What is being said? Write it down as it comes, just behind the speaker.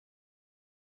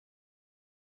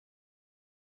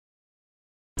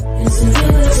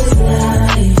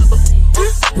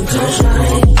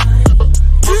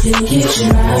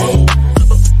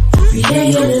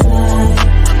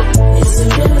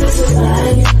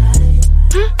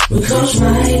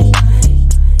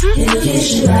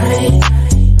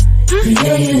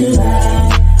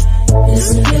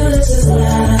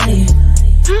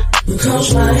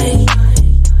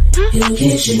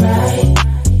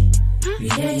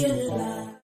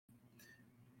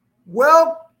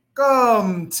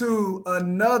Welcome to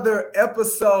another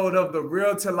episode of the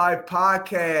Realtor Life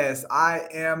Podcast. I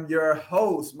am your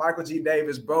host, Michael G.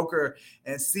 Davis, broker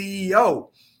and CEO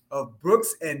of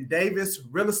Brooks and Davis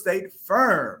Real Estate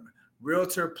Firm,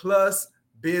 Realtor Plus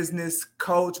Business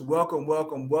Coach. Welcome,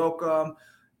 welcome, welcome.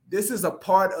 This is a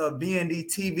part of BND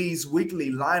TV's weekly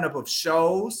lineup of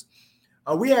shows.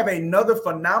 We have another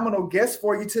phenomenal guest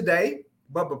for you today,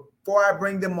 but before I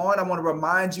bring them on, I want to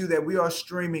remind you that we are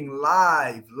streaming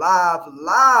live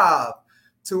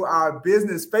to our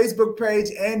business Facebook page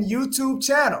and YouTube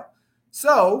channel.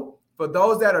 So for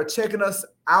those that are checking us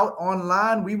out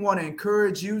online, we want to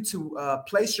encourage you to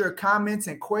place your comments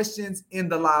and questions in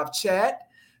the live chat.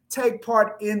 Take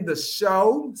part in the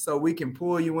show so we can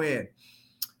pull you in.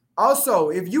 Also,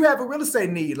 if you have a real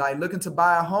estate need, like looking to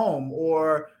buy a home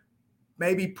or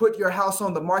maybe put your house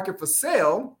on the market for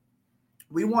sale,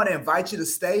 we want to invite you to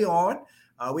stay on.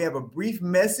 We have a brief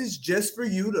message just for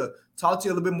you to talk to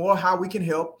you a little bit more how we can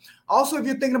help. Also, if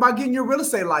you're thinking about getting your real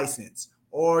estate license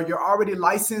or you're already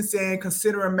licensed and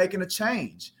considering making a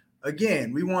change,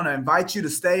 again, we want to invite you to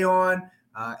stay on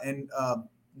and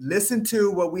listen to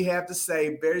what we have to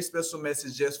say. Very special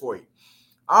message just for you.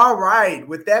 All right.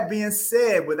 With that being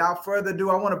said, without further ado,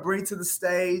 I want to bring to the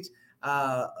stage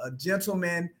a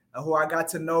gentleman who I got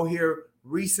to know here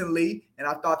recently, and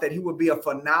I thought that he would be a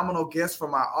phenomenal guest for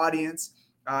my audience.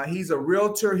 He's a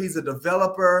realtor, he's a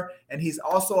developer, and he's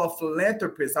also a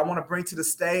philanthropist. I want to bring to the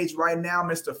stage right now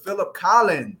Mr. Phillip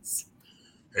Collins.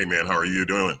 Hey man, how are you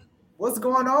doing? What's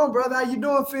going on, brother? How you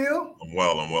doing, Phil? I'm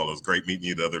well. It was great meeting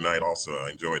you the other night also. I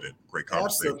enjoyed it. Great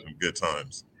conversation, Absolutely. Good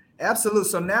times. Absolutely.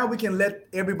 So now we can let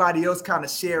everybody else kind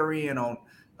of share in on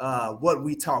what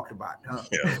we talked about. Huh?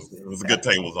 Yeah, it was a good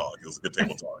table talk.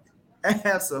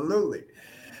 Absolutely.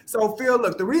 So Phil,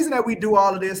 look, the reason that we do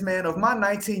all of this, man, of my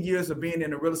 19 years of being in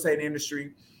the real estate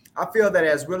industry, I feel that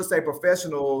as real estate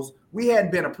professionals, we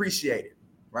hadn't been appreciated,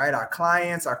 right? Our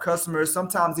clients, our customers,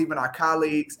 sometimes even our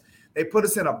colleagues, they put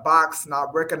us in a box,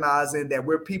 not recognizing that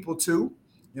we're people too,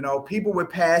 people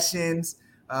with passions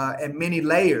and many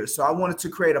layers. So I wanted to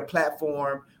create a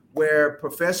platform where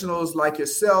professionals like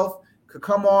yourself could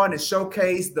come on and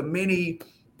showcase the many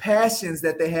passions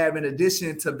that they have in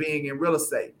addition to being in real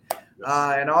estate.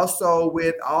 And also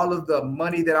with all of the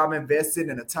money that I've invested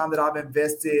and the time that I've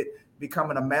invested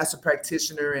becoming a master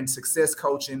practitioner in success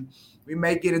coaching, we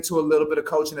may get into a little bit of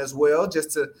coaching as well,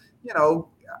 just to,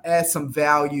 add some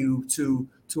value to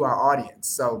our audience.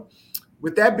 So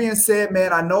with that being said,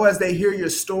 man, I know as they hear your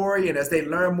story and as they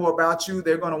learn more about you,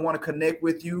 they're going to want to connect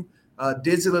with you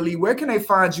digitally. Where can they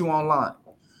find you online?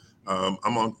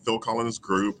 I'm on Phil Collins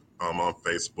Group. I'm on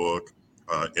Facebook,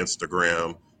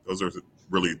 Instagram. Those are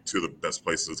really two of the best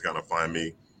places to kind of find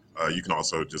me. You can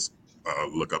also just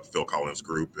look up Phil Collins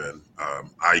Group, and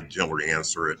I generally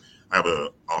answer it. I have an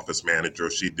office manager.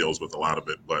 She deals with a lot of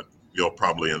it, but you'll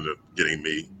probably end up getting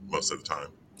me most of the time.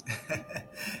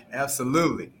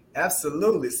 Absolutely.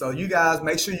 So you guys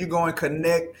make sure you go and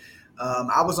connect.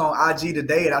 I was on IG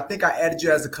today, and I think I added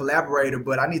you as a collaborator,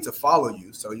 but I need to follow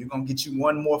you. So you're going to get you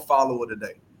one more follower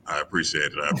today. I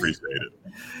appreciate it.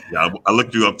 Yeah, I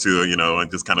looked you up too,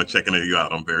 and just kind of checking you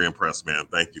out. I'm very impressed, man.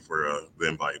 Thank you for the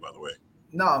invite, by the way.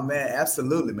 No, man,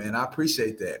 absolutely, man. I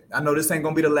appreciate that. I know this ain't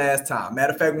going to be the last time.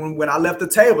 Matter of fact, when I left the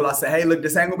table, I said, hey, look,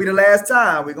 this ain't going to be the last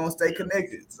time. We're going to stay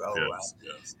connected. So,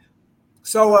 yes.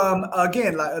 So,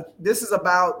 again, this is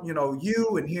about,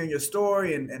 you and hearing your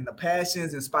story and the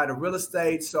passions in spite of real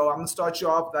estate. So I'm going to start you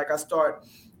off like I start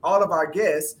all of our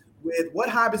guests with what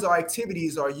hobbies or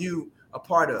activities are you a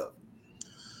part of?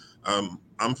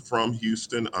 I'm from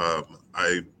Houston.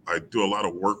 I do a lot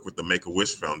of work with the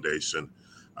Make-A-Wish Foundation.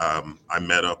 I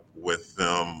met up with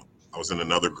them. I was in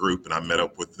another group and I met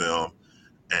up with them,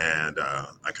 and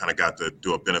I kind of got to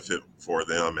do a benefit for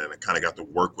them, and I kind of got to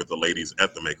work with the ladies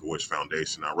at the Make-A-Wish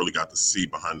Foundation. I really got to see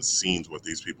behind the scenes what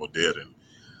these people did, and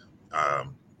I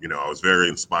was very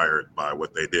inspired by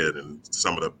what they did, and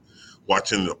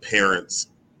watching the parents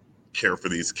care for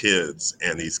these kids,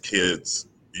 and these kids,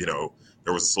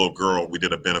 there was this little girl we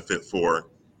did a benefit for.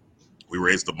 We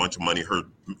raised a bunch of money.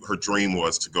 Her dream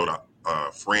was to go to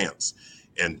France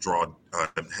and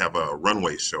have a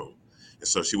runway show. And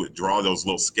so she would draw those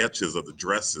little sketches of the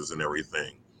dresses and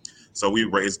everything. So we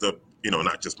raised up,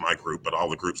 not just my group, but all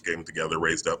the groups came together,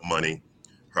 raised up money,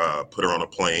 put her on a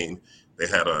plane. They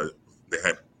had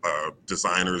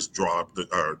designers draw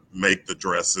make the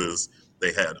dresses.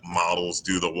 They had models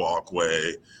do the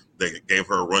walkway. They gave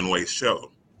her a runway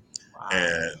show. Wow.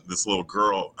 And this little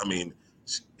girl, I mean,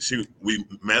 we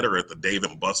met her at the Dave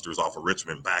and Buster's off of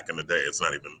Richmond back in the day. It's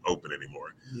not even open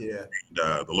anymore. Yeah.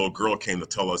 And, the little girl came to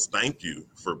tell us thank you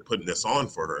for putting this on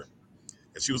for her.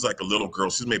 And she was like a little girl.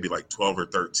 She's maybe like 12 or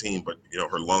 13, but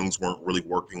her lungs weren't really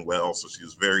working well, so she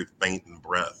was very faint in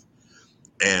breath.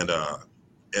 And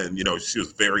she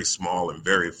was very small and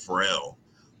very frail.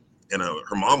 And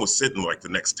her mom was sitting like the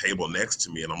next table next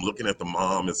to me, and I'm looking at the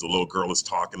mom as the little girl is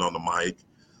talking on the mic.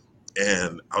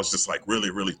 And I was just like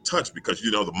really, really touched because,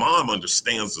 the mom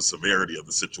understands the severity of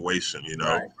the situation,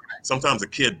 Right. Sometimes a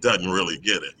kid doesn't really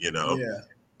get it, Yeah.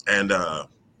 And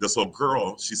this little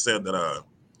girl, she said that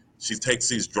she takes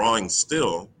these drawings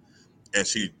still and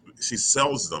she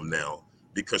sells them now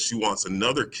because she wants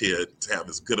another kid to have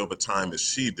as good of a time as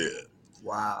she did.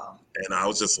 Wow. And I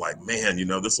was just like, man,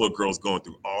 this little girl's going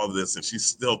through all of this and she's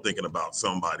still thinking about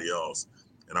somebody else.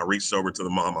 And I reached over to the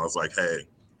mom. I was like, hey,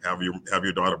 have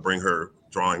your daughter bring her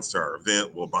drawings to our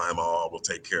event. We'll buy them all. We'll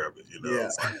take care of it. Yeah.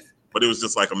 But it was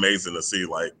just like amazing to see,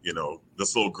 like,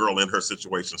 this little girl in her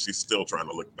situation, she's still trying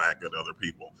to look back at other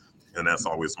people. And that's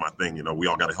always my thing. We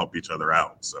all got to help each other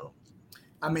out. So,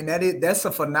 I mean, that's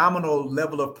a phenomenal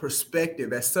level of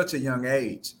perspective at such a young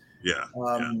age. Yeah.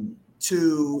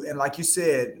 And like you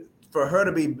said, for her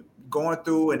to be going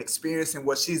through and experiencing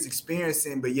what she's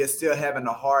experiencing, but yet still having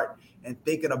a heart and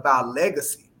thinking about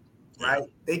legacy, right? Yeah.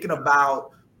 Thinking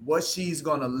about what she's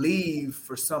going to leave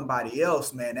for somebody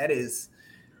else, man, that is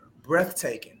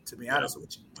breathtaking, to be honest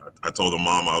with you. I told the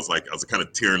mom, I was kind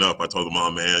of tearing up. I told the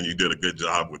mom, man, you did a good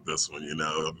job with this one,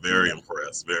 very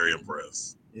impressed, very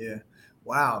impressed. Yeah.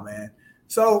 Wow, man.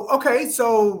 So, okay.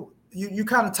 So you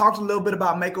kind of talked a little bit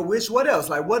about Make-A-Wish. What else?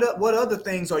 Like what other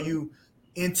things are you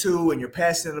into and you're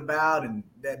passionate about and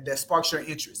that sparks your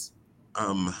interest?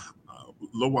 A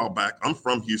little while back, I'm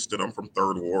from Houston. I'm from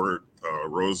 3rd Ward,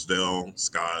 Rosedale,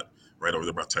 Scott, right over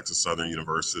there by Texas Southern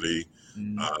University.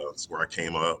 Mm-hmm. That's where I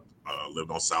came up.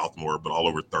 Lived on Southmore, but all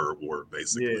over 3rd Ward,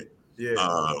 basically. Yeah.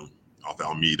 Off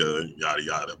Almeda and yada,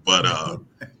 yada. But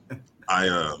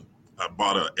I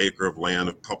bought an acre of land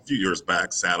a few years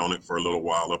back, sat on it for a little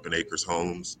while up in Acres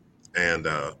Homes, and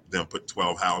then put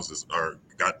 12 houses, or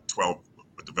got 12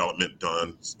 development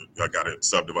done. I got it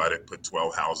subdivided, put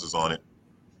 12 houses on it,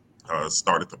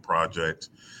 started the project.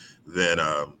 Then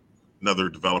another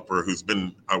developer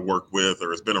I work with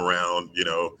or has been around,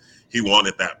 he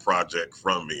wanted that project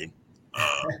from me.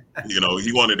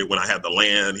 He wanted it when I had the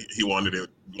land. He wanted it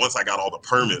once I got all the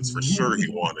permits, for sure he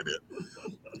wanted it.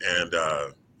 And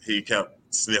he kept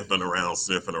sniffing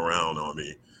around on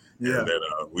me. Yeah. And then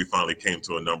we finally came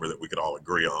to a number that we could all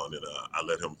agree on, and I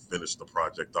let him finish the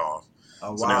project off.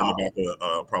 Oh, wow. So now I'm about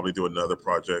to probably do another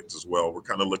project as well. We're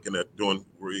kind of looking at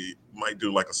we might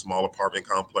do like a small apartment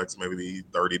complex, maybe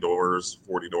 30 doors,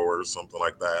 40 doors, something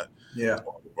like that. Yeah.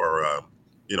 Or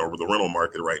the rental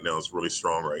market right now is really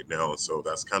strong right now. And so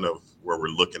that's kind of where we're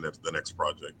looking at the next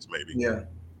project, maybe. Yeah.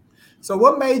 So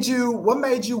what made you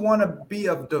want to be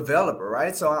a developer,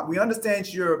 right? So we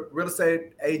understand you're a real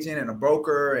estate agent and a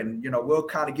broker, and we'll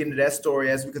kind of get into that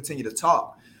story as we continue to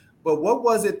talk. But what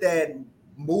was it that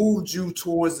moved you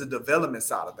towards the development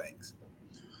side of things?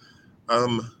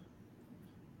 I'm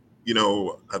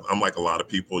like a lot of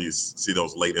people. You see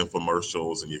those late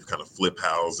infomercials, and you kind of flip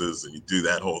houses, and you do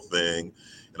that whole thing.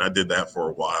 And I did that for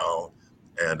a while,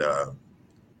 and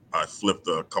I flipped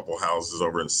a couple houses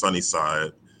over in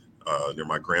Sunnyside, near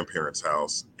my grandparents'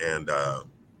 house, and I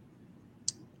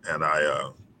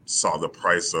saw the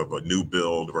price of a new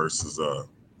build versus a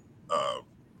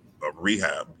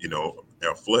rehab,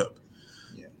 a flip.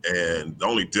 Yeah. And the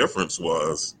only difference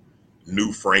was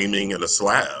new framing and a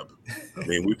slab. I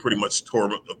mean, we pretty much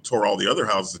tore all the other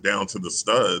houses down to the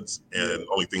studs, and the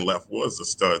only thing left was the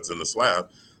studs and the slab.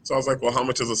 So I was like, well, how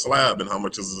much is a slab and how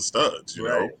much is the studs,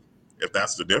 if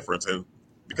that's the difference? And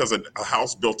because a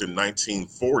house built in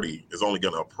 1940 is only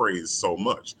going to appraise so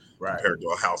much compared to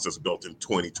a house that's built in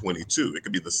 2022. It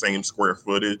could be the same square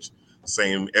footage,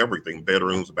 same everything,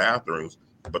 bedrooms, bathrooms,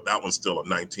 but that one's still a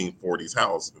 1940s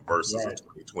house versus a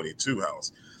 2022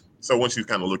 house. So once you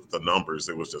kind of look at the numbers,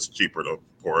 it was just cheaper to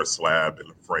pour a slab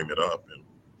and frame it up and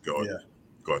go it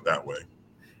that way.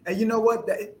 And you know what?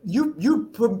 You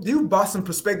brought some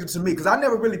perspective to me because I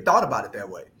never really thought about it that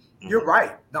way. Mm-hmm. You're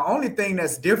right. The only thing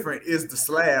that's different is the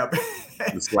slab.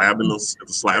 The slab and the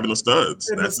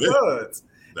studs. And That's it.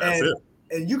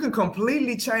 and you can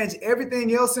completely change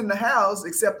everything else in the house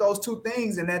except those two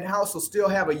things, and that house will still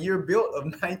have a year built of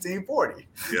 1940.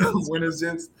 Yes. When it's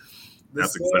just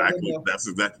That's exactly.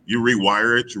 You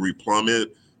rewire it, you replumb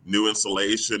it, new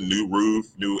insulation, new roof,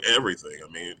 new everything.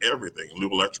 I mean, everything, new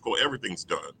electrical, everything's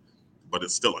done, but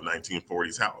it's still a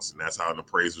 1940s house, and that's how an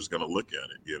appraiser's going to look at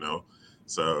it.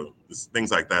 So it's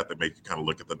things like that make you kind of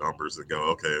look at the numbers and go,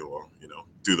 okay, well,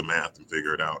 do the math and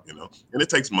figure it out. And it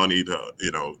takes money to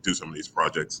do some of these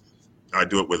projects. I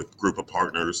do it with a group of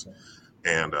partners,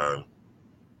 and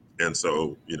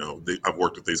so, I've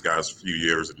worked with these guys a few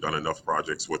years and done enough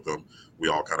projects with them. We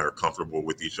all kind of are comfortable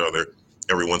with each other.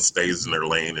 Everyone stays in their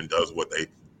lane and does what they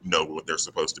know what they're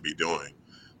supposed to be doing.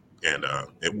 And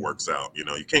it works out. You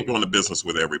can't go into business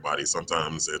with everybody.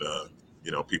 Sometimes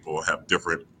people have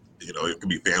different, it could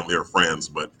be family or friends,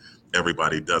 but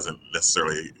everybody doesn't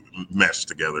necessarily mesh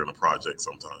together in a project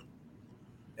sometimes.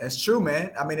 That's true,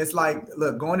 man. I mean, it's like,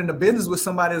 look, going into business with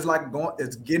somebody is like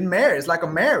it's getting married. It's like a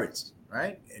marriage.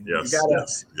 Right? And yes.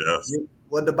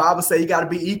 What the Bible say, you got to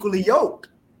be equally yoked.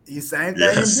 The same thing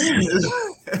in business.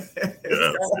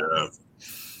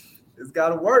 It's got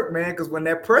to work, man. Because when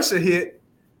that pressure hit,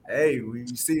 hey, we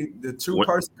see the true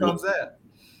person comes out.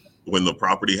 When the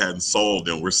property hadn't sold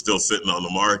and we're still sitting on the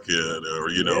market, or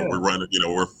we're running,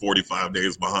 we're 45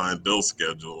 days behind bill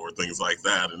schedule or things like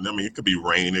that. And I mean, it could be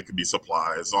rain, it could be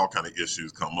supplies, all kind of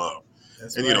issues come up.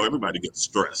 That's right. Everybody gets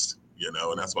stressed. And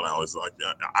that's what I always like.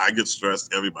 I get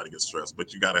stressed. Everybody gets stressed.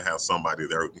 But you got to have somebody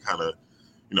there who can kind of,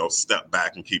 step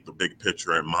back and keep the big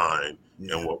picture in mind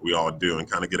and what we all do, and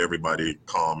kind of get everybody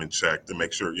calm and checked to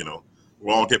make sure,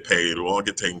 we'll all get paid. We'll all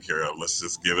get taken care of. Let's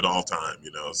just give it all time,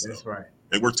 So. That's right.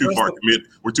 And we're too far committed.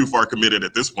 We're too far committed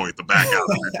at this point to back out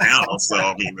now. So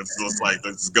I mean, it's just like,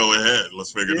 let's go ahead.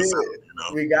 Let's figure this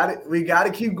out. We got it. We got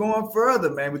to keep going further,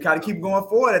 man. We got to keep going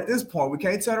forward at this point. We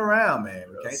can't turn around, man.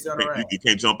 We can't turn around. You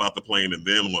can't jump out the plane and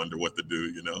then wonder what to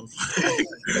do.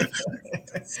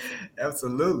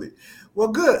 Absolutely. Well,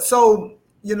 good. So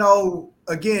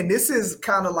again, this is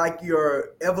kind of like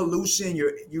your evolution.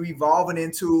 You're evolving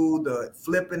into the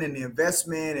flipping and the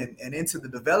investment and into the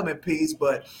development piece.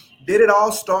 But did it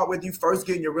all start with you first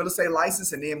getting your real estate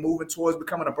license and then moving towards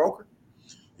becoming a broker?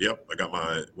 Yep.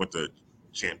 I went to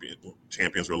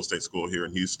Champions Real Estate School here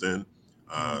in Houston,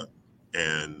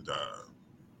 and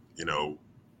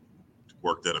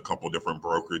worked at a couple different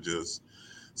brokerages.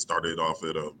 Started off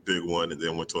at a big one and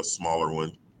then went to a smaller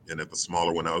one. And at the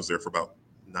smaller one, I was there for about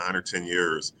 9 or 10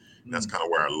 years. And that's kind of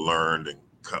where I learned and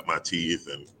cut my teeth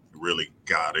and really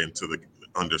got into the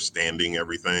understanding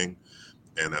everything.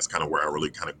 And that's kind of where I really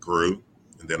kind of grew.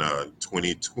 And then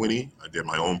 2020, I did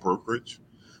my own brokerage.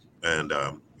 And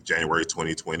January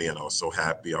 2020, and I was so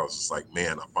happy. I was just like,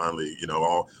 man, I finally,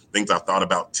 all things I thought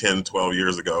about 10, 12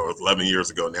 years ago, 11 years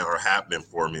ago now are happening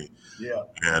for me. Yeah.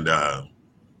 And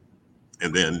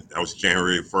then that was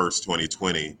January 1st,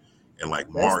 2020. And like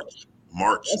March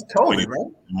that's totally,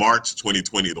 right? March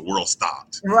 2020, the world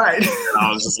stopped. Right. And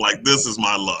I was just like, this is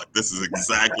my luck. This is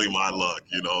exactly my luck,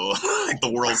 like the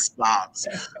world stops.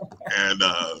 And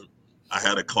I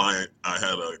had a client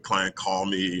call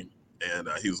me, and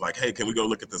he was like, hey, can we go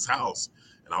look at this house?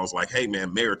 And I was like, hey,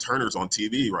 man, Mayor Turner's on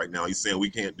TV right now. He's saying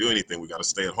we can't do anything. We got to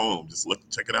stay at home. Just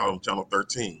check it out on Channel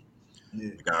 13.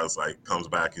 Yeah. The guy's like, comes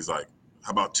back. He's like,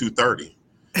 how about 2:30?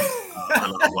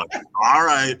 And I'm like, all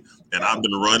right. And I've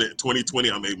been running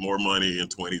 2020. I made more money in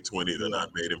 2020 than I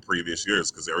made in previous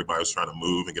years because everybody was trying to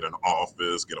move and get an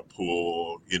office, get a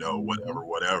pool,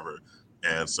 whatever.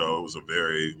 And so it was a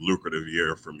very lucrative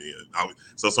year for me.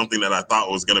 So something that I thought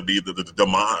was going to be the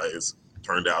demise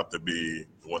turned out to be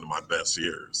one of my best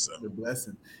years. So. The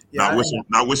blessing. Yeah,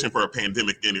 not wishing for a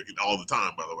pandemic all the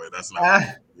time, by the way. That's not,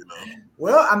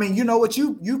 Well, I mean, what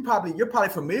you're probably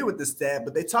familiar with this stat,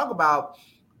 but they talk about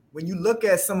when you look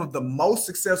at some of the most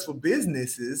successful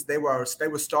businesses, they were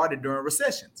started during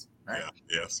recessions, right?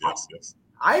 Yeah. Yes.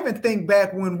 I even think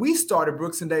back when we started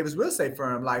Brooks and Davis Real Estate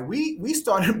Firm. Like we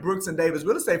started Brooks and Davis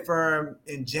Real Estate Firm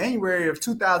in January of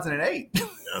 2008.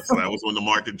 Yes, that was when the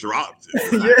market dropped.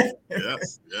 Yeah.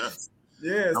 Yes.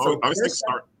 Yeah. So I always think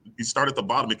you start at the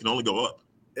bottom, it can only go up.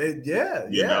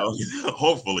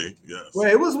 Hopefully, yes.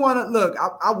 Well, it was look,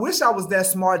 I wish I was that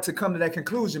smart to come to that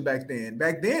conclusion back then.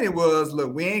 Back then it was,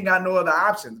 look, we ain't got no other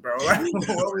options, bro. What are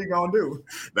we gonna do?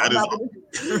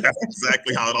 That's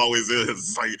exactly how it always is.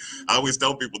 It's like, I always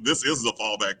tell people, this is the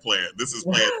fallback plan. This is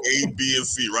plan A, B, and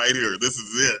C right here. This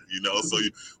is it, So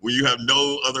when you have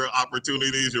no other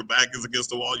opportunities, your back is against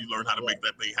the wall, you learn how to make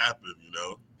that thing happen,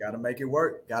 Gotta make it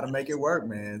work. Gotta make it work,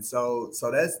 man. So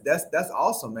that's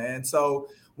awesome, man. So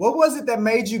what was it that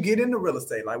made you get into real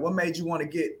estate? Like, what made you want to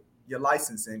get, your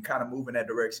license and kind of move in that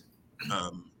direction?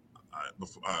 Um,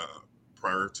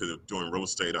 Prior to doing real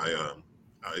estate,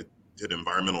 I did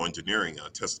environmental engineering. I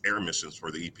test air emissions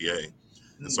for the EPA.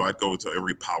 And so I'd go to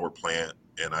every power plant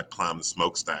and I'd climb the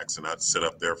smokestacks and I'd sit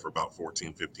up there for about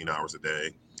 14, 15 hours a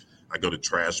day. I go to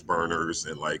trash burners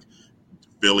and like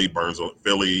Philly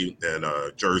and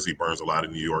Jersey burns a lot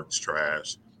of New York's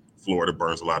trash. Florida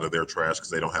burns a lot of their trash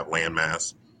because they don't have land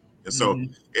mass. And so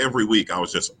every week I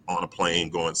was just on a plane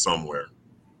going somewhere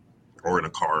or in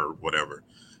a car or whatever.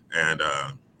 And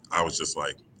I was just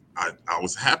like, I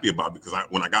was happy about it because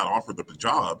when I got offered the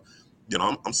job, you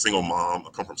know, I'm single mom. I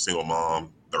come from single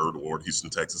mom, Third Ward, Houston,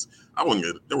 Texas.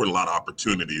 There were a lot of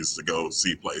opportunities to go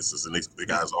see places. And the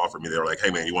guys offered me, they were like,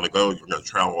 hey man, you want to go? You're going to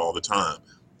travel all the time.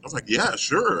 I was like, yeah,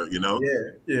 sure. You know,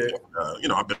 you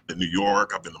know, I've been to New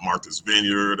York, I've been to Martha's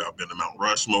Vineyard, I've been to Mount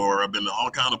Rushmore, I've been to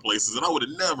all kinds of places, and I would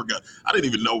have never I didn't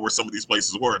even know where some of these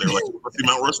places were. They were like, "Let's see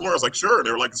Mount Rushmore." I was like, "Sure." They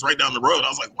were like, "It's right down the road." I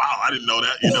was like, "Wow, I didn't know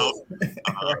that."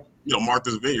 You know,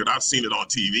 Martha's Vineyard, I've seen it on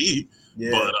TV,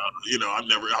 but you know,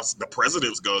 the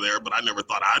presidents go there, but I never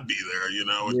thought I'd be there. You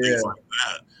know, and things like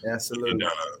that. Absolutely.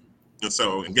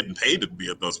 And getting paid to be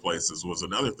at those places was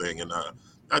another thing, and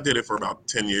I did it for about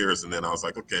 10 years, and then I was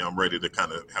like, okay, I'm ready to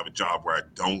kind of have a job where I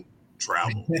don't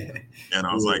travel. And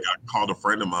I was like, I called a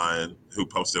friend of mine who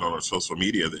posted on her social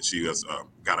media that she has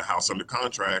got a house under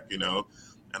contract, you know,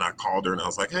 and I called her and I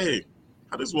was like, hey,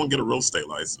 how does one get a real estate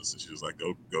license? And she was like,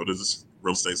 go to this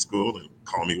real estate school and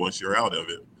call me once you're out of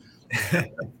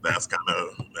it. That's kind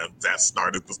of, that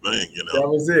started the thing, you know. That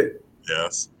was it.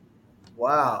 Yes.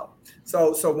 Wow.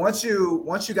 So once you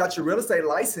got your real estate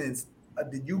license,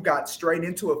 did you got straight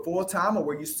into it full time, or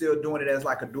were you still doing it as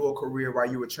like a dual career while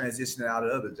you were transitioning out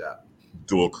of the other job?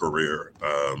 Dual career.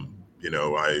 You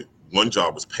know, one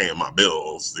job was paying my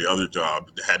bills. The other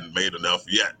job hadn't made enough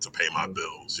yet to pay my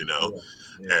bills, you know.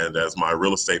 And as my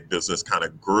real estate business kind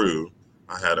of grew,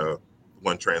 I had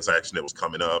one transaction that was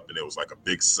coming up and it was like a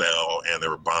big sell and they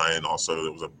were buying also.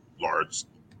 There was a large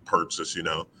purchase, you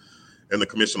know, and the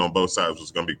commission on both sides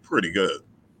was going to be pretty good.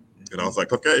 And I was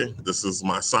like, okay, this is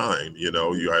my sign. You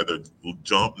know, you either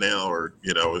jump now or,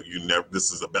 you know,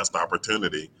 this is the best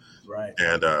opportunity. Right.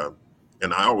 And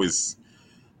I always,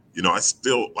 you know,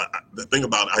 the thing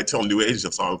about it, I tell new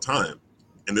agents all the time,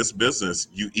 in this business,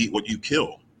 you eat what you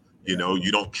kill. You know,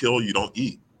 you don't kill, you don't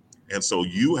eat. And so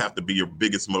you have to be your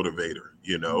biggest motivator,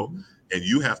 you know, and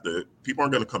people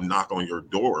aren't going to come knock on your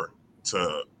door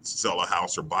to sell a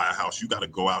house or buy a house. You got to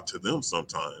go out to them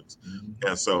sometimes.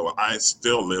 And so I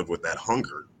still live with that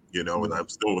hunger, you know, and I'm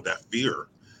still with that fear.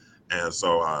 And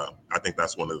so I think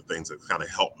that's one of the things that kind of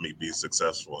helped me be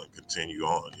successful and continue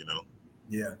on, you know.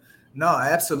 Yeah. No,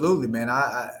 absolutely, man.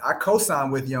 I co-sign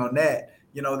with you on that.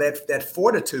 You know, that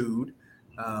fortitude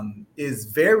is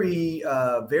very,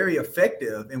 very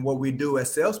effective in what we do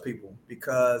as salespeople,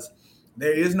 because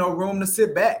there is no room to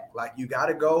sit back. Like you got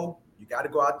to go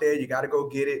out there. You got to go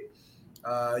get it.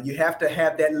 You have to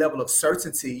have that level of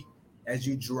certainty as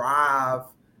you drive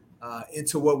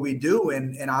into what we do.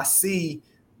 And I see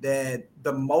that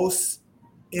the most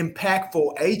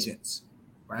impactful agents,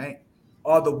 right,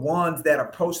 are the ones that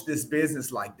approach this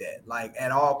business like that. Like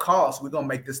at all costs, we're going to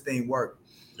make this thing work.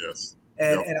 Yes.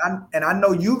 And I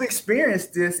know you've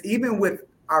experienced this even with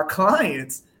our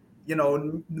clients. You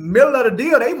know, middle of the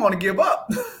deal, they want to give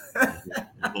up.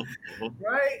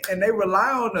 Right? And they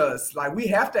rely on us. Like we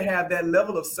have to have that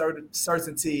level of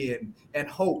certainty and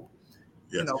hope,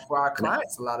 you know, for our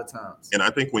clients a lot of times. And I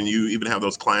think when you even have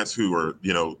those clients who are,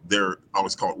 you know, they're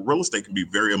always called, real estate can be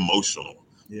very emotional,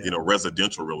 you know,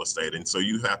 residential real estate. And so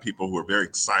you have people who are very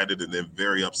excited and then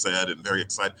very upset and very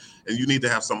excited. And you need to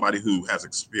have somebody who has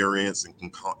experience and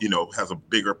can, you know, has a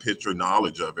bigger picture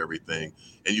knowledge of everything.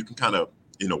 And you can kind of,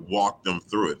 you know, walk them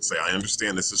through it. Say, I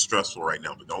understand this is stressful right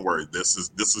now, but don't worry. This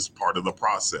is part of the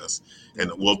process,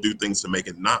 and we'll do things to make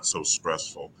it not so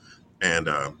stressful. And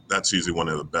that's usually one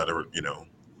of the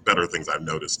better things I've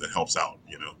noticed that helps out.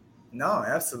 You know. No,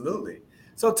 absolutely.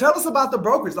 So tell us about the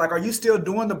brokerage. Like, are you still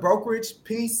doing the brokerage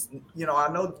piece? You know,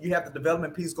 I know you have the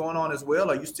development piece going on as well.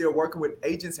 Are you still working with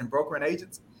agents and brokering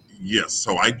agents? Yes.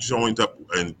 So I joined up,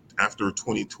 and after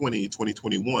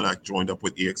 2021, I joined up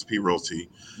with eXp Realty,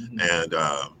 and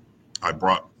I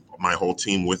brought my whole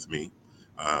team with me.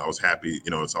 I was happy. You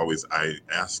know, it's always, I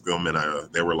asked them and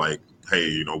they were like, hey,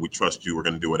 you know, we trust you. We're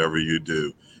going to do whatever you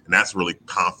do. And that's really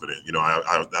confident. You know,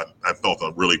 I felt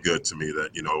really good to me that,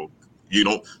 you know, you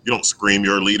don't scream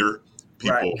you're a leader.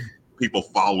 People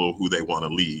follow who they want to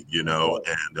lead, you know,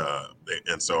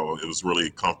 and so it was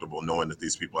really comfortable knowing that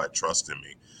these people had trust in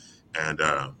me.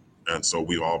 And so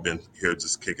we've all been here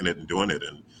just kicking it and doing it.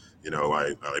 And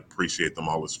I appreciate them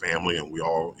all as family, and we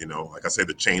all, like I say,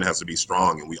 the chain has to be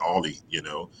strong, and we all eat.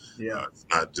 Yeah. It's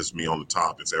not just me on the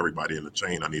top; it's everybody in the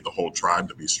chain. I need the whole tribe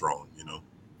to be strong.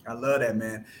 I love that,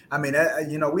 man. I mean,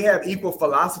 we have equal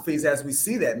philosophies as we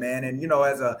see that, man. And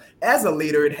as a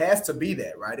leader, it has to be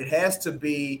that, right? It has to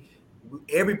be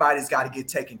everybody's got to get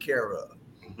taken care of.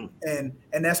 Mhm.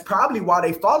 And that's probably why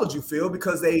they followed you, Phil,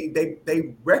 because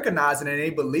they recognize it and they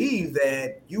believe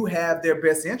that you have their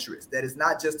best interest. That it's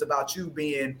not just about you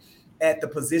being at the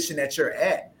position that you're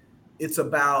at. It's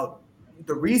about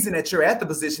the reason that you're at the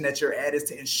position that you're at is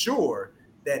to ensure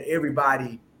that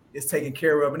everybody is taken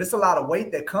care of. And it's a lot of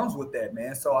weight that comes with that,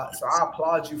 man. So I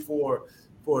applaud you for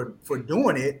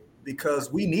doing it because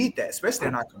we need that, especially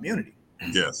in our community.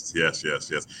 Yes, yes,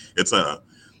 yes, yes. It's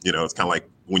it's kind of like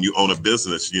when you own a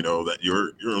business, that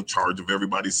you're in charge of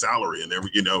everybody's salary and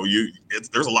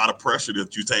there's a lot of pressure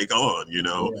that you take on,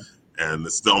 Yeah. and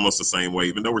it's almost the same way.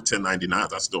 Even though we're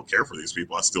 1099s, I still care for these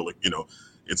people. I still,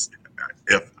 it's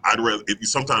if I'd rather.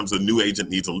 Sometimes a new agent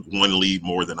needs one lead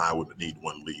more than I would need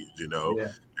one lead,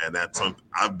 Yeah. and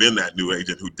I've been that new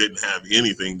agent who didn't have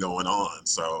anything going on,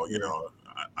 so Yeah.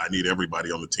 I need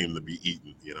everybody on the team to be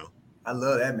eating, I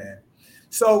love that, man.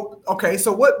 So, okay,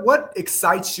 so what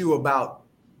excites you about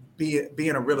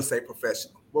being a real estate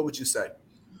professional? What would you say?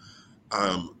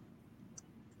 Um,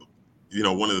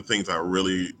 one of the things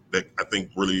that I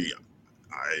think really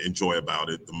I enjoy about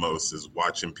it the most is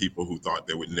watching people who thought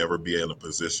they would never be in a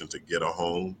position to get a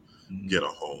home, Mhm. get a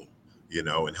home,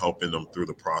 and helping them through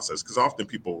the process. Because often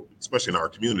people, especially in our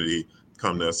community,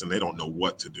 come to us and they don't know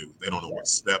what to do. They don't know what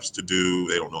steps to do.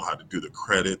 They don't know how to do the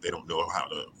credit. They don't know how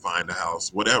to find a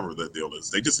house, whatever the deal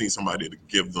is. They just need somebody to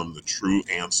give them the true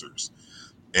answers.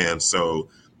 And so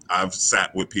I've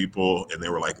sat with people and they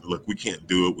were like, look, we can't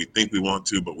do it. We think we want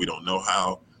to, but we don't know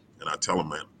how. And I tell them,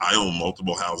 man, I own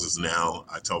multiple houses now.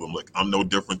 I tell them, look, I'm no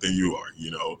different than you are.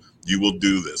 You will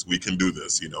do this. We can do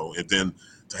this, and then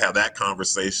to have that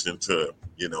conversation to,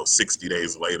 60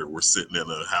 days later, we're sitting in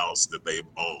a house that they've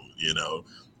owned,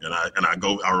 and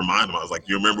I remind them, I was like,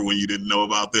 you remember when you didn't know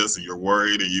about this and you're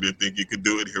worried and you didn't think you could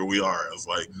do it? Here we are. I was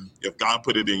like, if God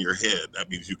put it in your head, that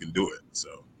means you can do it.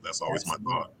 So that's always my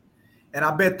Absolutely. thought. And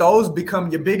I bet those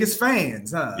become your biggest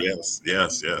fans, huh? Yes,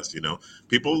 yes, yes.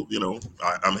 People,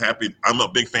 I'm happy. I'm a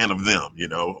big fan of them,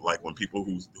 like when people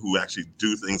who actually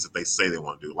do things that they say they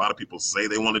want to do. A lot of people say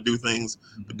they want to do things,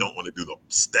 but Mhm. don't want to do the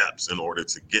steps in order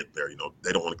to get there.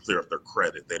 They don't want to clear up their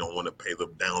credit. They don't want to pay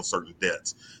them down certain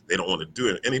debts. They don't want to do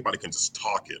it. Anybody can just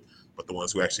talk it, but the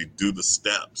ones who actually do the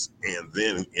steps and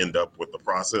then end up with the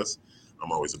process,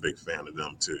 I'm always a big fan of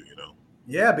them too.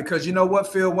 Yeah, because you know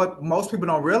what, Phil, what most people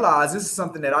don't realize, this is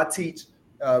something that I teach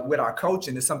with our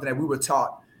coaching. It's something that we were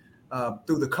taught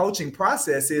through the coaching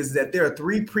process is that there are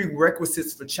three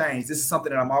prerequisites for change. This is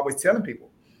something that I'm always telling people,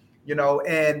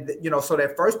 so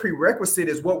that first prerequisite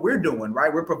is what we're doing,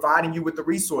 right? We're providing you with the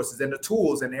resources and the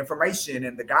tools and the information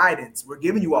and the guidance. We're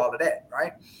giving you all of that,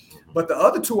 right? But the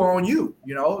other two are on you,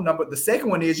 the second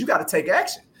one is you got to take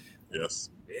action. Yes.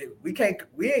 We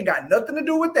ain't got nothing to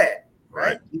do with that.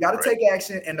 Right? Right. You got to Right. take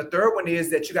action. And the third one is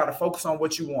that you got to focus on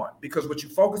what you want because what you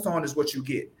focus on is what you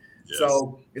get. Yes.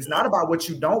 So it's not about what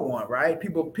you don't want, right?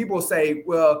 People say,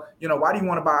 well, why do you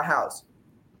want to buy a house?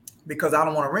 Because I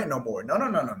don't want to rent no more. No.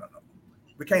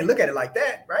 We can't look at it like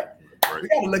that, right? Right. We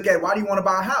got to look at why do you want to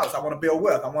buy a house? I want to build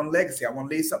wealth. I want a legacy. I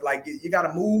want to leave something. Like you got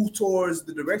to move towards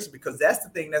the direction because that's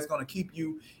the thing that's going to keep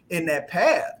you in that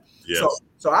path. Yes.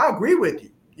 So I agree with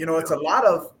you. It's a lot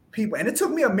of people, and it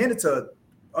took me a minute to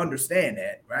understand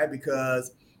that, right?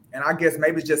 Because, and I guess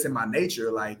maybe it's just in my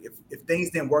nature. Like if things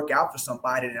didn't work out for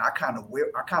somebody, then I kind of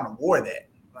wore that.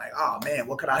 Like, oh man,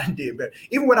 what could I have did better?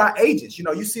 Even with our agents,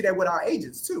 you see that with our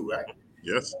agents too, right?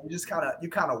 Yes. You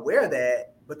kind of wear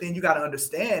that, but then you got to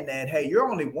understand that, hey,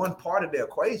 you're only one part of the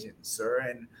equation, sir,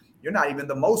 and you're not even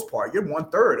the most part. You're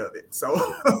 1/3 of it. So,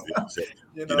 Yes.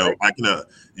 I can.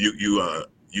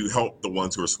 You help the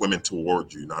ones who are swimming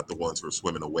toward you, not the ones who are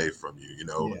swimming away from you.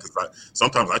 Yeah. Because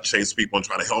sometimes I chase people and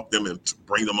try to help them and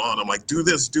bring them on. I'm like, do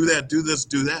this, do that, do this,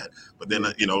 do that. But then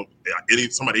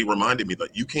somebody reminded me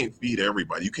that you can't feed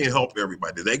everybody. You can't help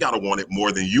everybody. They got to want it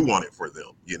more than you want it for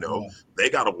them. Yeah. They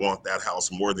got to want that house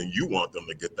more than you want them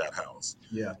to get that house.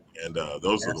 Yeah. And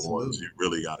those are the ones Absolutely. you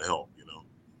really got to help.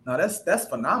 No, that's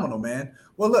phenomenal, man.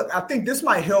 Well, look, I think this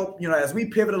might help, as we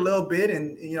pivot a little bit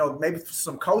and, maybe for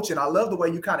some coaching. I love the way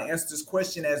you kind of answer this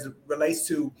question as it relates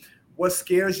to what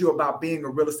scares you about being a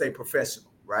real estate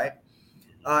professional, right?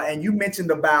 And you mentioned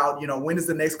about, when is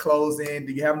the next closing?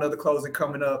 Do you have another closing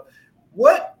coming up?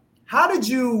 How did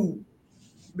you,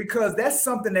 because that's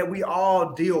something that we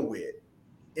all deal with.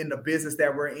 in the business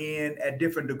that we're in at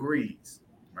different degrees,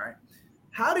 right?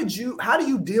 How do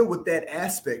you deal with that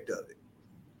aspect of it?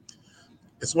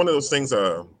 It's one of those things.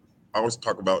 I always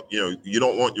talk about. You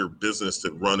don't want your business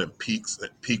to run in peaks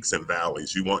and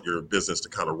valleys. You want your business to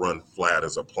kind of run flat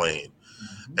as a plane.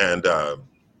 Mhm. And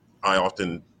I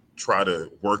often try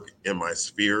to work in my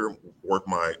sphere, work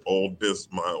my old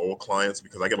clients,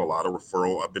 because I get a lot of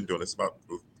referral. I've been doing this about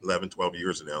 11, 12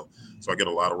 years now. So I get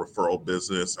a lot of referral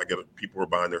business. I get people who are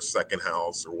buying their second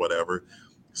house or whatever.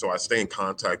 So I stay in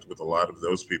contact with a lot of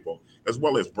those people, as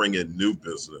well as bring in new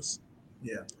business.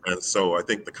 Yeah. And so I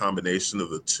think the combination of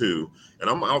the two, and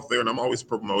I'm out there and I'm always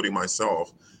promoting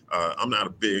myself. I'm not a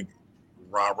big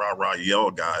rah, rah, rah,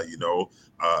 yell guy,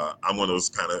 I'm one of those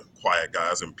kind of quiet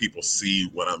guys, and people see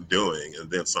what I'm doing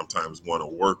and then sometimes want to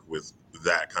work with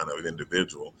that kind of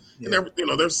individual. And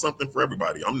Yeah. there's something for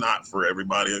everybody. I'm not for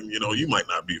everybody, and you might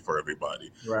not be for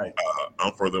everybody. Right.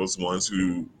 I'm for those ones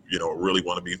who, really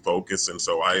want to be focused. And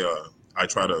so I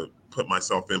try to put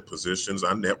myself in positions.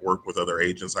 I network with other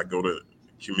agents. I go to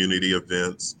community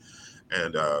events,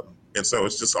 and so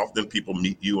it's just often people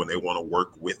meet you and they want to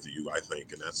work with you, I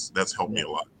think, and that's helped me Yeah.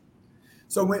 a lot.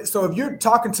 So if you're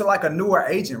talking to like a newer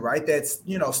agent, right, that's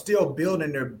still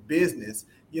building their business,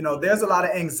 there's a lot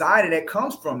of anxiety that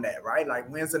comes from that, right? Like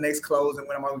when's the next close and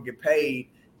when am I going to get paid?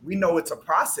 We know it's a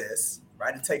process,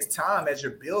 right? It takes time as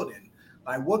you're building.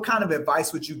 Like what kind of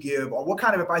advice would you give, or what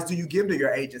kind of advice do you give to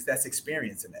your agents that's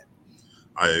experiencing that?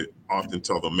 I often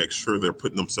tell them make sure they're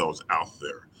putting themselves out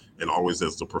there, and always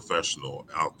as the professional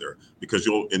out there, because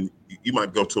you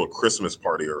might go to a Christmas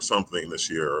party or something this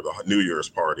year, or the New Year's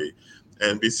party,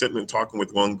 and be sitting and talking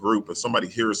with one group, and somebody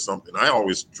hears something. I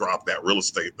always drop that real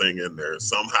estate thing in there.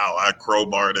 Somehow I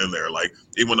crowbar it in there. Like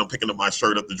even when I'm picking up my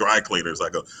shirt at the dry cleaners, I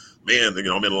go, man,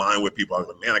 I'm in line with people. I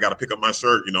go, man, I got to pick up my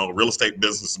shirt. Real estate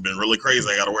business has been really crazy.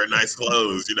 I got to wear nice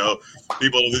clothes.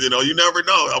 People, you never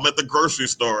know. I'm at the grocery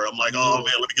store. I'm like, oh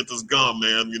man, let me get this gum,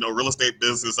 man. Real estate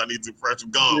business. I need some fresh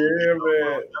gum. Yeah,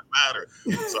 man. That matter.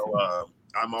 So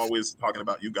I'm always talking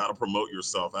about you got to promote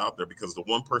yourself out there, because the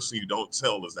one person you don't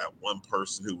tell is that one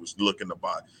person who was looking to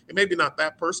buy. And maybe not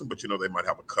that person, but they might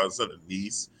have a cousin, a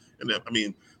niece, and then,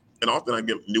 and often I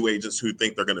get new agents who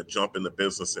think they're going to jump in the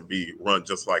business and be run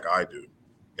just like I do.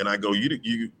 And I go,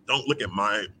 you don't look at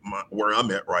my where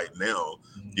I'm at right now.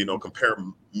 Compare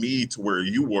me to where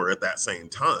you were at that same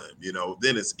time.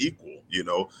 Then it's equal.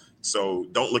 So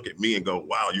don't look at me and go,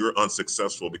 wow, you're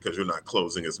unsuccessful because you're not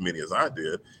closing as many as I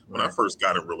did. When I Right. first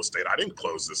got in real estate, I didn't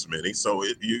close this many. So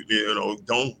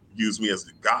don't use me as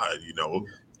the guide.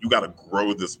 You got to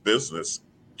grow this business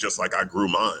just like I grew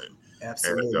mine.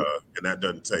 Absolutely. And that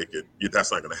doesn't take it.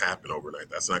 That's not going to happen overnight.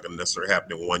 That's not going to necessarily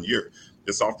happen in 1 year.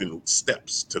 It's often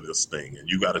steps to this thing, and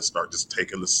you got to start just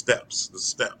taking the steps,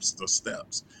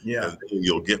 Yeah. and then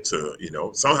you'll get to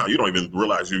somehow you don't even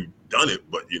realize you've done it,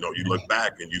 but you look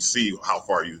back and you see how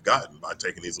far you've gotten by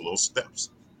taking these little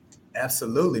steps.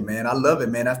 Absolutely, man. I love it,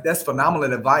 man. That's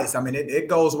phenomenal advice. I mean, it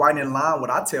goes right in line. What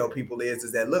I tell people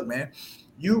is that look, man,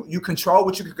 you control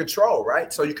what you can control,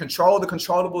 right? So you control the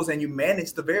controllables and you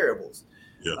manage the variables.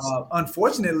 Yes.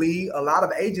 Unfortunately, a lot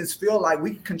of agents feel like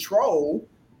we can control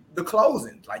the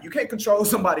closing. Like you can't control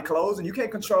somebody closing, you can't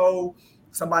control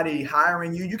somebody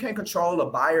hiring you, you can't control a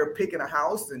buyer picking a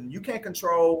house, and you can't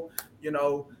control, you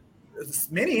know,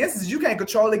 many instances you can't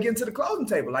control it getting to the closing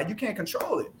table. Like you can't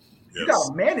control it. You got Yes.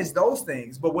 to manage those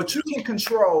things. But what you Yes. can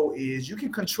control is you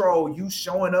can control you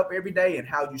showing up every day and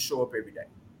how you show up every day,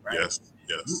 right? Yes.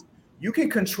 You, Yes. you can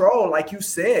control, like you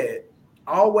said,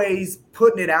 always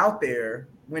putting it out there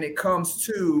when it comes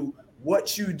to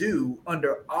what you do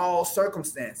under all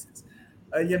circumstances.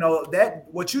 That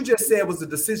what you just said was a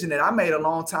decision that I made a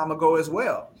long time ago as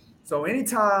well. So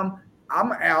anytime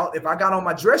I'm out, if I got on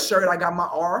my dress shirt, I got my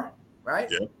R, right?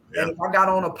 Yeah. And Yeah. if I got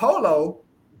on a polo,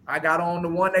 I got on the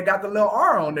one that got the little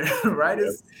R on there, right? Yeah.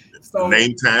 It's The so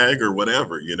name tag or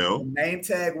whatever. name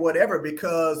tag, whatever,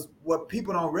 because what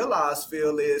people don't realize,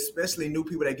 Phil, is especially new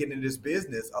people that get into this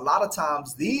business, a lot of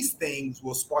times these things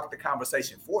will spark the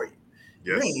conversation for you.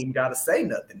 You ain't Yes. even got to say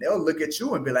nothing. They'll look at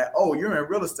you and be like, oh, you're in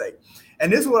real estate.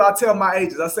 And this is what I tell my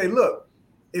agents. I say, look,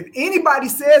 if anybody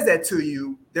says that to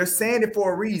you, they're saying it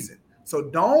for a reason. So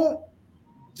don't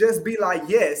just be like,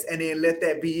 yes, and then let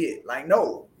that be it. Like,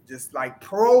 no, just like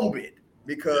probe it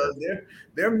because Yes.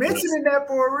 they're Yes. mentioning that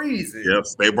for a reason.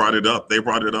 Yes. They brought it up. They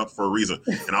brought it up for a reason.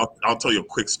 And I'll tell you a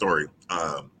quick story.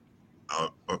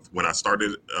 When I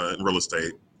started in real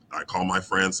estate, I called my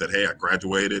friend, said, hey, I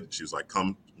graduated. She was like,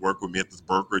 come work with me at this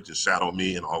brokerage and shadow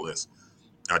me and all this.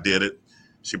 I did it.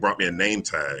 She brought me a name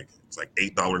tag. It's like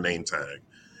 $8 name tag.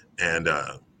 And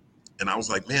And I was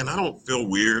like, man, I don't feel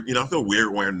weird. I feel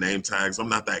weird wearing name tags. I'm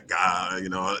not that guy.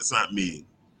 It's not me.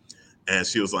 And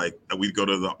she was like, we'd go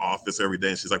to the office every day.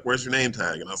 And she's like, where's your name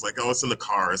tag? And I was like, oh, it's in the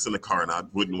car. It's in the car. And I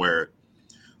wouldn't wear it.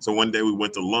 So one day we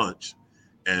went to lunch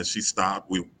and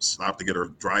we stopped to get her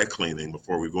dry cleaning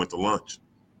before we went to lunch.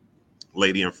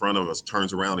 Lady in front of us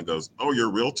turns around and goes, oh, you're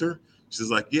a realtor?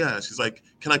 She's like, yeah. She's like,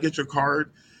 can I get your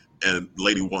card? And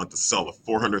lady wanted to sell a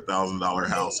 $400,000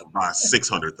 house and buy a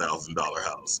 $600,000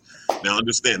 house. Now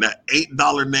understand that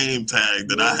 $8 name tag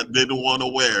that I didn't want to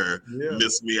wear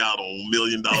missed me out on $1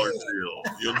 million deal. You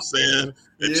know what I'm saying?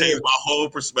 It changed my whole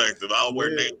perspective. I'll wear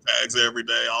name tags every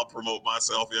day. I'll promote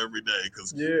myself every day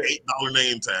because $8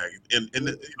 name tag. And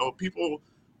people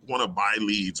want to buy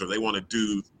leads, or they want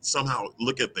to somehow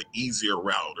look at the easier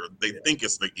route, or they think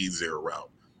it's the easier route.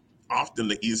 Often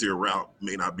the easier route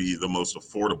may not be the most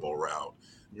affordable route,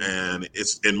 and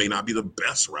it may not be the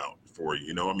best route for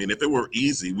you. If it were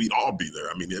easy, we'd all be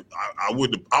there. I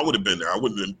would have been there. It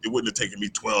wouldn't have taken me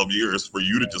 12 years for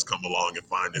you to just come along and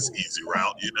find this easy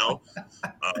route.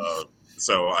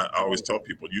 So I always tell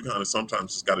people, you kind of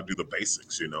sometimes just got to do the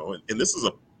basics. And this is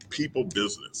a people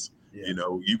business.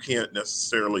 You can't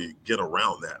necessarily get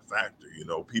around that factor. You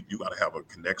got to have a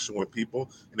connection with people,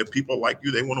 and if people like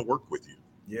you, they want to work with you.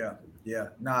 Yeah.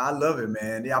 No, I love it,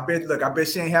 man. Yeah, I bet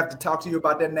she ain't have to talk to you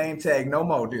about that name tag no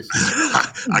more, did she?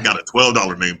 I got a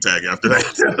 $12 name tag after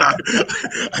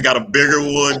that. I got a bigger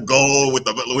one, gold with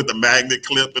the magnet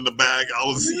clip in the back. I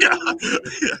was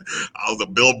a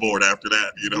billboard after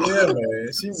that, Yeah, man.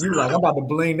 You like, I'm about to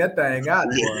bling that thing out,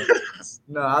 boy.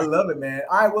 No, I love it, man.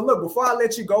 All right, well, look, before I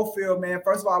let you go, Phil, man,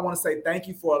 first of all, I want to say thank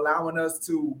you for allowing us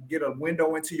to get a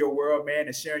window into your world, man,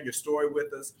 and sharing your story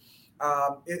with us.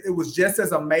 It was just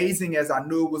as amazing as I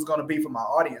knew it was going to be for my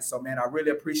audience. So, man, I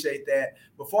really appreciate that.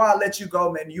 Before I let you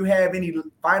go, man, you have any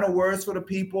final words for the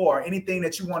people or anything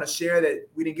that you want to share that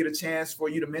we didn't get a chance for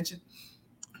you to mention?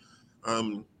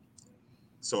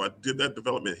 So I did that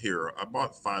development here. I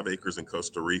bought 5 acres in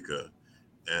Costa Rica,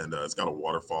 and it's got a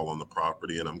waterfall on the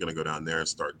property, and I'm going to go down there and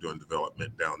start doing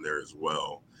development down there as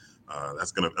well.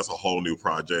 That's a whole new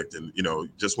project. And,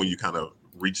 just when you kind of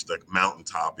reach the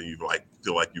mountaintop and you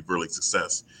feel like you've really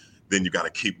success, then you got to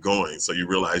keep going. So you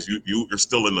realize you're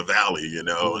still in the valley, and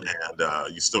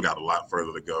you still got a lot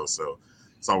further to go. So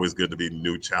it's always good to be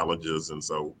new challenges. And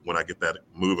so when I get that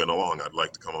moving along, I'd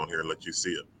like to come on here and let you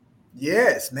see it.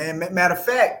 Yes, man. Matter of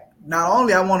fact, not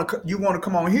only you want to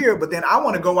come on here, but then I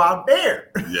want to go out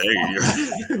there. Yeah,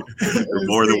 you're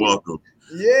more than welcome.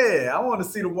 Yeah, I want to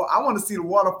see the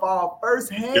waterfall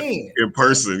firsthand. In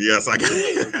person, yes, I can.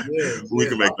 We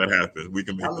can make that happen. We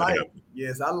can make that happen.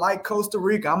 Yes, I like Costa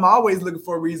Rica. I'm always looking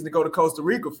for a reason to go to Costa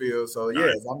Rica, Phil. So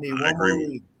yes, I need one more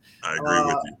reason. I agree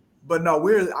with you. But no,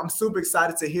 I'm super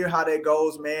excited to hear how that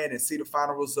goes, man, and see the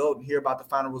final result and hear about the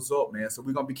final result, man. So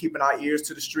we're gonna be keeping our ears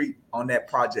to the street on that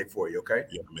project for you, okay?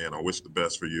 Yeah, man. I wish the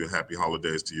best for you. Happy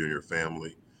holidays to you and your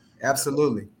family.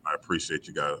 Absolutely. I appreciate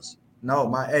you guys.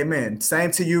 No, amen. Same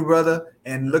to you, brother.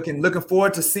 And looking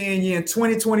forward to seeing you in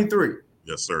 2023.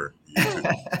 Yes, sir. All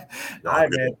right,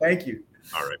 man. Thank you.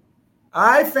 All right. All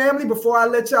right, family. Before I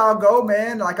let y'all go,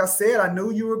 man, like I said, I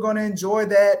knew you were going to enjoy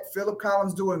that. Phillip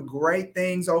Collins doing great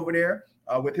things over there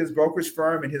with his brokerage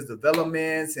firm and his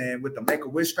developments and with the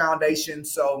Make-A-Wish Foundation.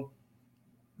 So,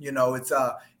 it's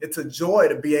a joy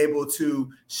to be able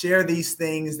to share these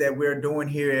things that we're doing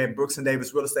here at Brooks &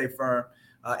 Davis Real Estate Firm.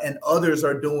 And others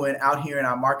are doing out here in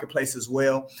our marketplace as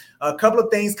well. A couple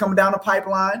of things coming down the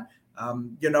pipeline.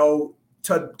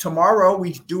 Tomorrow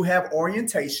we do have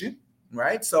orientation,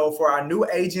 right? So for our new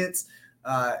agents,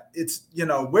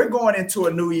 we're going into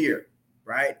a new year,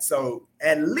 right? So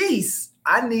at least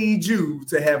I need you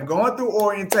to have gone through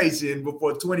orientation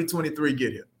before 2023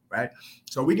 get here, right?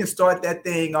 So we can start that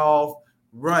thing off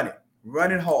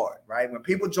running hard, right? When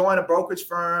people join a brokerage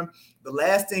firm, the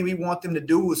last thing we want them to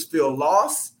do is feel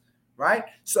lost, right?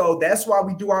 So that's why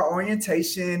we do our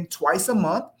orientation twice a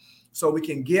month, so we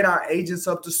can get our agents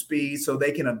up to speed so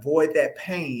they can avoid that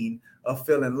pain of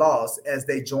feeling lost as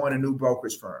they join a new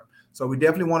brokerage firm. So we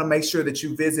definitely want to make sure that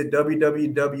you visit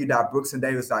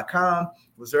www.brooksanddavis.com,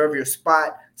 reserve your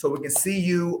spot so we can see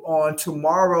you on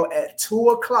tomorrow at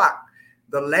 2:00,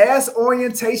 the last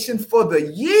orientation for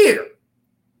the year.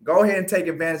 Go ahead and take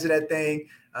advantage of that thing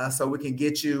so we can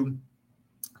get you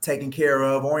taken care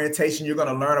of. Orientation, you're going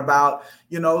to learn about,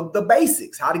 the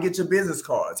basics, how to get your business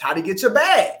cards, how to get your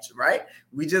badge, right?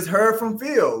 We just heard from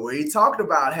Phil where he talked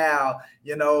about how,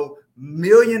 $1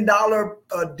 million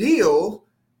deal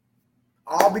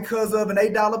all because of an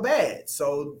 $8 badge.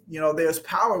 So, there's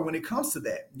power when it comes to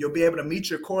that. You'll be able to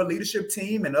meet your core leadership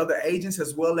team and other agents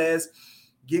as well as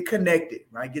get connected,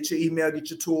 right? Get your email, get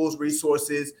your tools,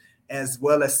 resources, as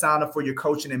well as sign up for your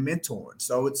coaching and mentoring.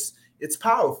 So it's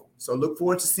powerful. So look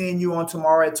forward to seeing you on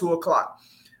tomorrow at 2:00.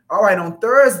 All right, on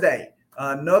Thursday,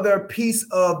 another piece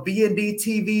of B&D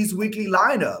TV's weekly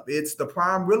lineup. It's the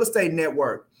Prime Real Estate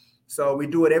Network. So we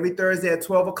do it every Thursday at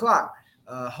 12:00,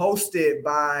 hosted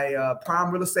by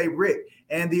Prime Real Estate Rick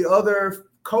and the other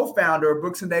co-founder of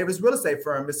Brooks & Davis Real Estate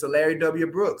Firm, Mr. Larry W.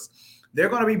 Brooks. They're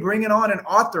going to be bringing on an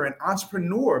author and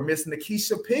entrepreneur, Miss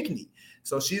Nikisha Pickney.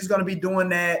 So she's going to be doing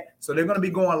that. So they're going to be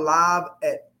going live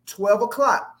at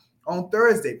 12:00 on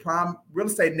Thursday, Prime Real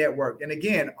Estate Network. And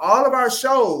again, all of our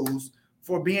shows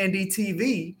for B&D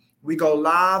TV, we go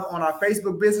live on our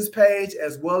Facebook business page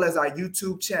as well as our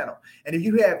YouTube channel. And if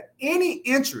you have any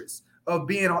interest of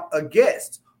being a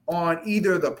guest on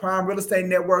either the Prime Real Estate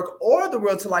Network or the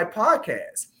Realtor Life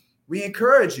podcast, we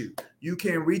encourage you. You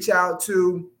can reach out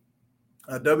to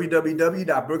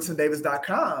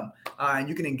www.brooksanddavis.com and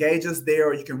you can engage us there,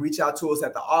 or you can reach out to us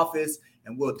at the office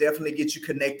and we'll definitely get you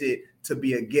connected to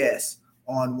be a guest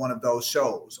on one of those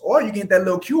shows. Or you can get that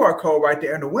little QR code right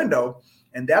there in the window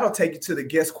and that'll take you to the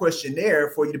guest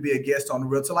questionnaire for you to be a guest on the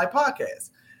Realtor Life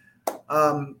podcast.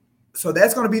 So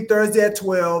that's going to be Thursday at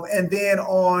 12. And then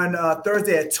on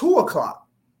Thursday at 2:00,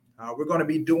 we're going to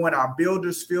be doing our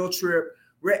Builders Field Trip.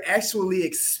 We're actually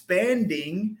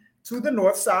expanding to the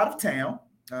north side of town.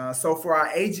 So for our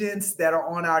agents that are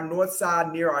on our north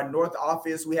side, near our north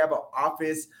office, we have an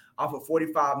office off of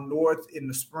 45 North in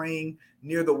the Spring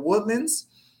near the Woodlands.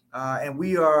 And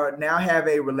we are now have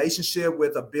a relationship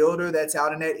with a builder that's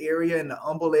out in that area, in the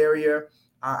Humble area.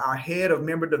 Our head of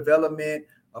member development,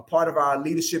 a part of our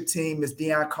leadership team, Ms.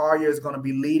 Deion Collier, is going to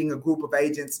be leading a group of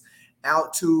agents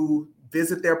out to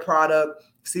visit their product,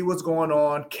 see what's going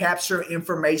on, capture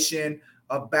information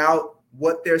about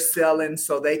what they're selling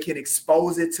so they can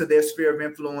expose it to their sphere of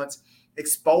influence,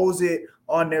 expose it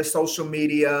on their social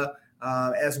media,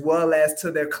 as well as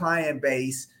to their client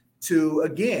base to,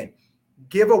 again,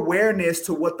 give awareness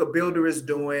to what the builder is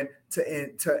doing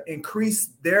to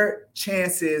increase their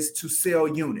chances to sell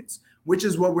units, which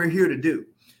is what we're here to do.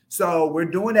 So we're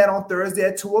doing that on Thursday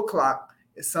at 2:00.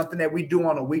 It's something that we do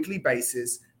on a weekly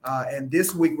basis. And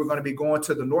this week, we're going to be going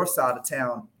to the north side of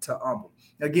town to Humble.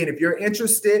 Again, if you're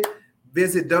interested,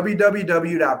 visit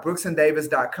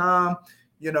www.brooksanddavis.com.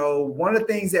 You know, one of the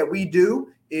things that we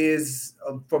do is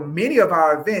for many of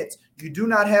our events, you do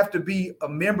not have to be a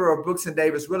member of Brooks &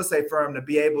 Davis Real Estate Firm to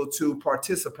be able to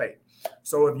participate.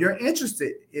 So if you're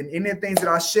interested in any of the things that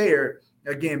I shared,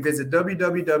 again, visit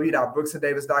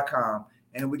www.brooksanddavis.com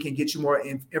and we can get you more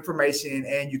information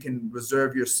and you can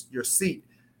reserve your seat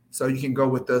so you can go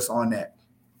with us on that.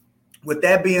 With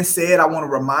that being said, I want to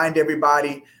remind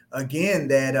everybody again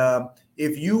that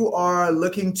if you are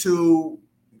looking to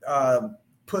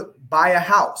buy a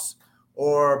house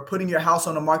or putting your house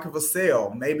on the market for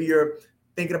sale, maybe you're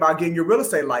thinking about getting your real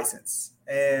estate license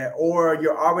or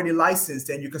you're already licensed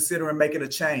and you're considering making a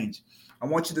change, I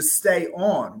want you to stay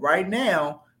on. Right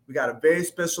now, we got a very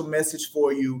special message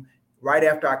for you right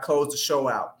after I close the show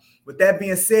out. With that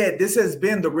being said, this has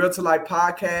been the Realtor Life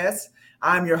Podcast.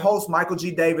 I'm your host, Michael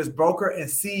G. Davis, broker and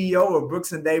CEO of Brooks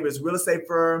 & Davis Real Estate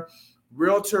Firm,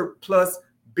 Realtor Plus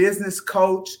business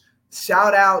coach.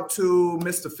 Shout out to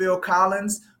Mr. Phil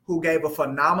Collins, who gave a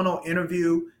phenomenal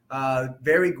interview.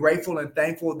 Very grateful and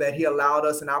thankful that he allowed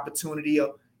us an opportunity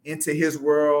into his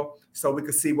world so we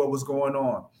could see what was going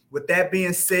on. With that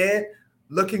being said,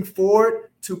 looking forward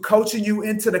to coaching you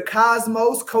into the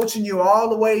cosmos, coaching you all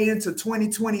the way into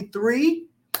 2023.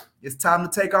 It's time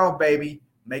to take off, baby.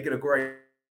 Make it a great.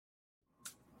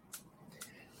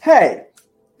 Hey,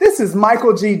 this is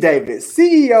Michael G. Davis,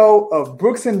 CEO of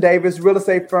Brooks & Davis Real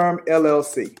Estate Firm,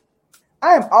 LLC.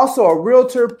 I am also a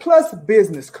Realtor Plus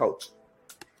business coach.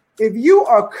 If you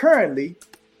are currently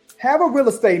have a real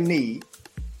estate need,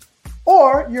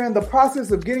 or you're in the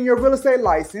process of getting your real estate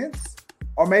license,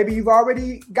 or maybe you've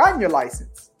already gotten your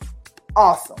license,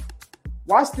 awesome.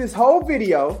 Watch this whole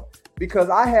video because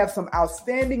I have some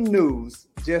outstanding news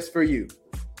just for you.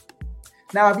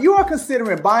 Now, if you are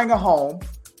considering buying a home,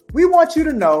 we want you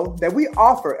to know that we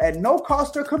offer at no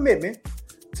cost or commitment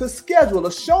to schedule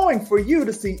a showing for you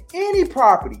to see any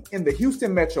property in the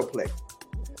Houston Metroplex.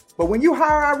 But when you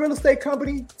hire our real estate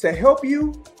company to help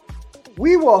you,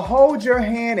 we will hold your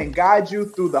hand and guide you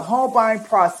through the home buying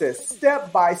process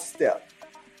step by step.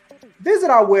 Visit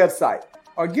our website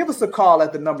or give us a call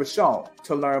at the number shown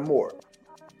to learn more.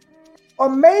 Or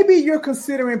maybe you're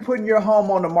considering putting your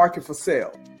home on the market for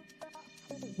sale.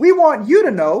 We want you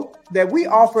to know that we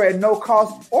offer at no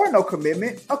cost or no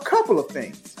commitment a couple of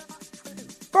things.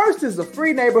 First is a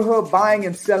free neighborhood buying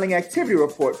and selling activity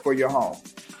report for your home.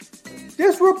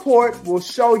 This report will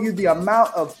show you the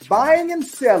amount of buying and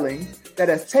selling that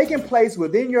has taken place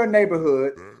within your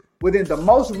neighborhood within the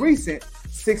most recent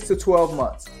 6 to 12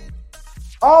 months.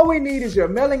 All we need is your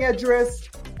mailing address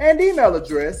and email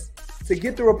address to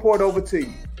get the report over to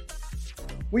you.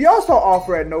 We also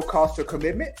offer at no cost or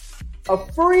commitment a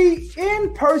free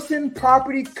in-person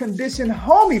property condition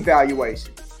home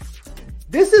evaluation.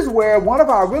 This is where one of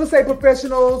our real estate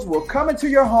professionals will come into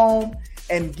your home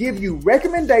and give you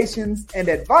recommendations and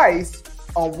advice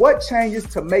on what changes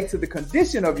to make to the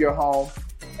condition of your home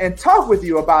and talk with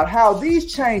you about how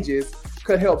these changes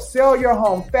could help sell your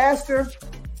home faster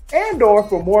and or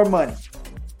for more money.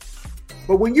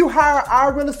 But when you hire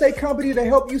our real estate company to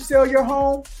help you sell your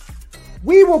home,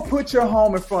 we will put your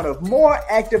home in front of more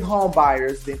active home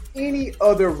buyers than any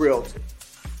other realtor.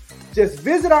 Just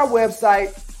visit our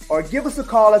website or give us a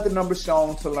call at the number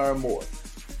shown to learn more.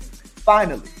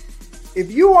 Finally,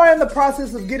 if you are in the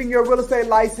process of getting your real estate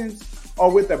license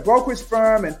or with a brokerage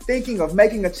firm and thinking of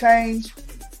making a change,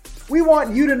 we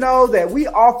want you to know that we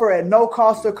offer at no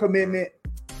cost or commitment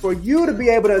for you to be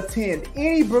able to attend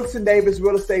any Brooks & Davis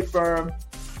real estate firm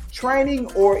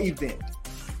training or event.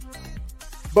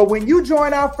 But when you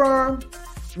join our firm,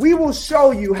 we will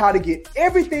show you how to get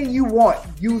everything you want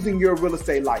using your real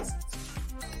estate license.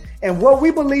 And what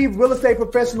we believe real estate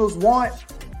professionals want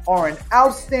are an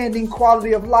outstanding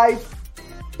quality of life,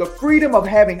 the freedom of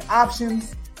having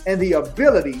options, and the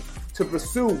ability to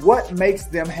pursue what makes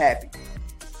them happy.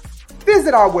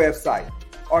 Visit our website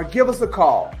or give us a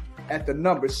call at the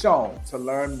number shown to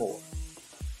learn more.